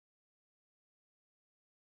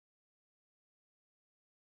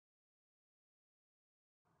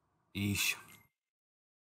Eesh.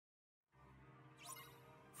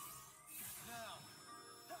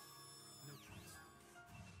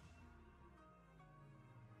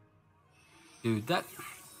 Dude, that...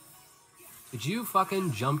 Did you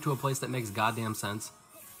fucking jump to a place that makes goddamn sense?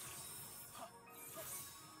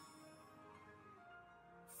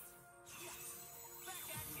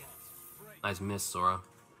 Nice miss, Sora.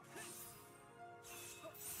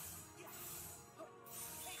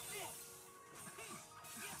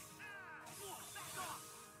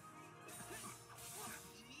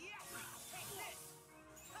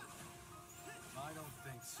 I don't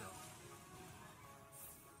think so.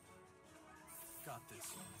 Got this.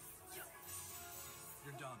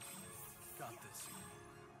 You're done. Got this.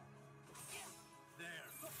 There.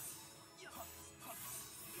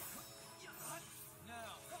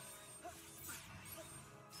 Now.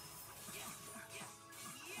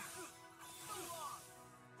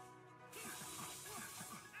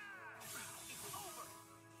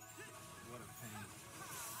 What a pain.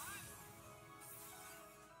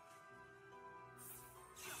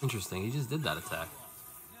 Interesting, he just did that attack.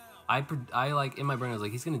 I like, in my brain, I was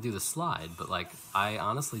like, he's gonna do the slide, but like, I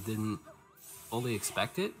honestly didn't fully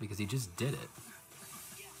expect it because he just did it.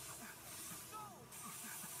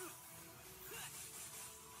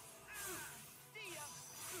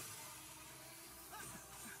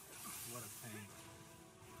 What a pain.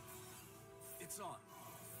 It's on.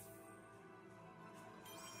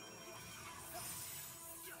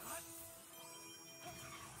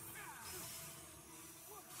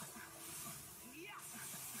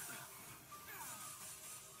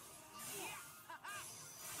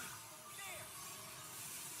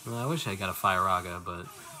 Well, I wish I got a Firaga, but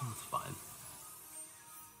it's fine.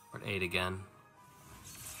 We're at 8 again.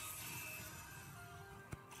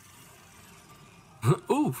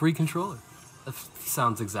 Ooh, free controller. That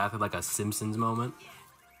sounds exactly like a Simpsons moment.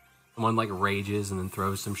 Someone like rages and then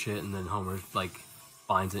throws some shit, and then Homer like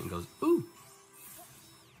finds it and goes, ooh.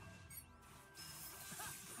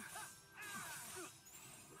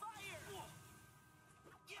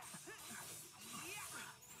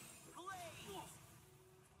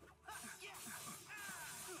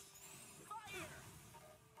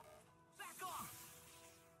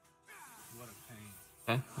 What a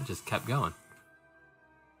pain. Okay, I just kept going.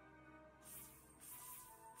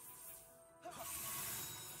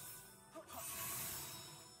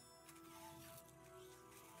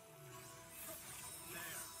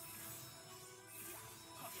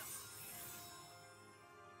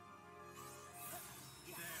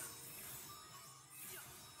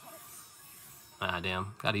 Ah,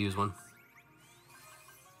 damn. Gotta use one.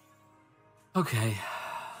 Okay.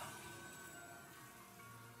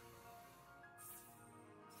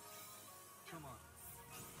 Come on.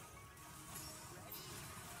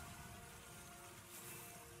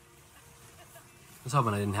 I was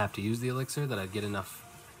hoping I didn't have to use the elixir, that I'd get enough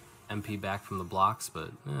MP back from the blocks, but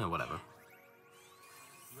whatever.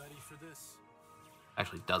 Ready for this?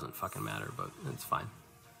 Actually doesn't fucking matter, but it's fine.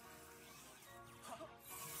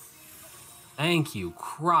 Thank you,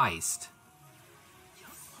 Christ.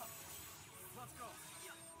 Let's go.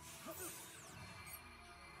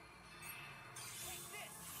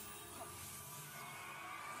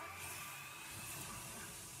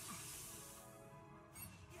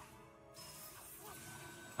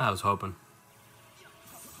 I was hoping.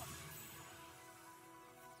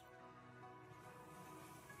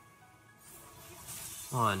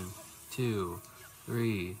 One, two,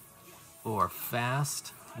 three, four.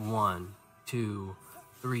 Fast. 1, 2,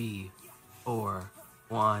 3, 4.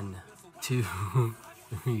 1, 2,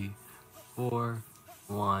 3, 4,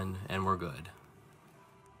 1, and we're good.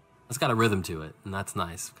 It's got a rhythm to it, and that's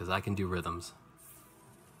nice because I can do rhythms.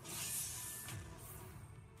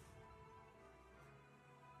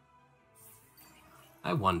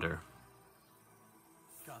 I wonder.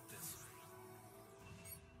 Got this.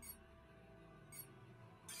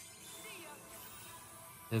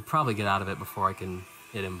 They'd probably get out of it before I can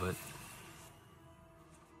hit him, but...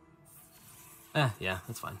 yeah,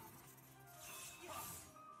 that's fine.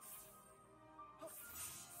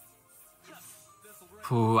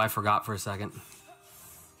 Ooh, I forgot for a second.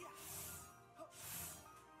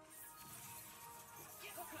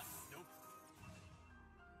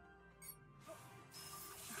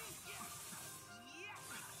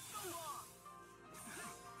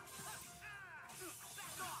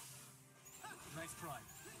 Nice try.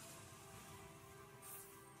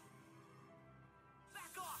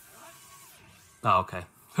 Oh, okay.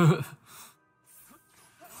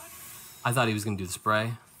 I thought he was gonna do the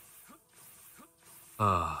spray.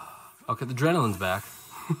 Okay, the adrenaline's back.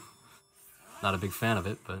 Not a big fan of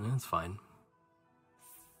it, but it's fine.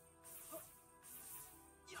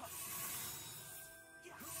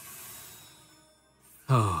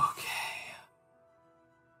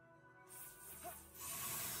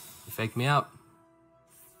 faked me out.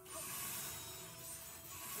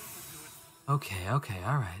 Okay,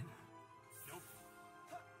 alright. Nope.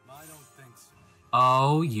 I don't think so.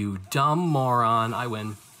 Oh, you dumb moron. I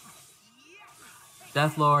win.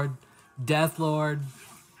 Death Lord. Death Lord.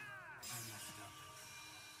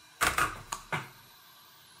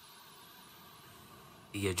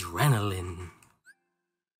 The adrenaline.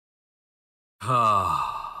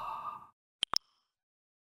 Oh.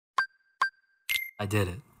 I did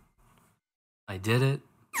it. I did it.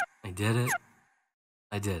 I did it.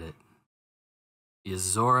 I did it.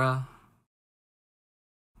 Yozora.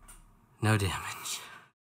 No damage.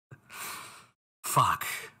 Fuck.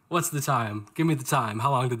 What's the time? Give me the time.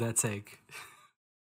 How long did that take?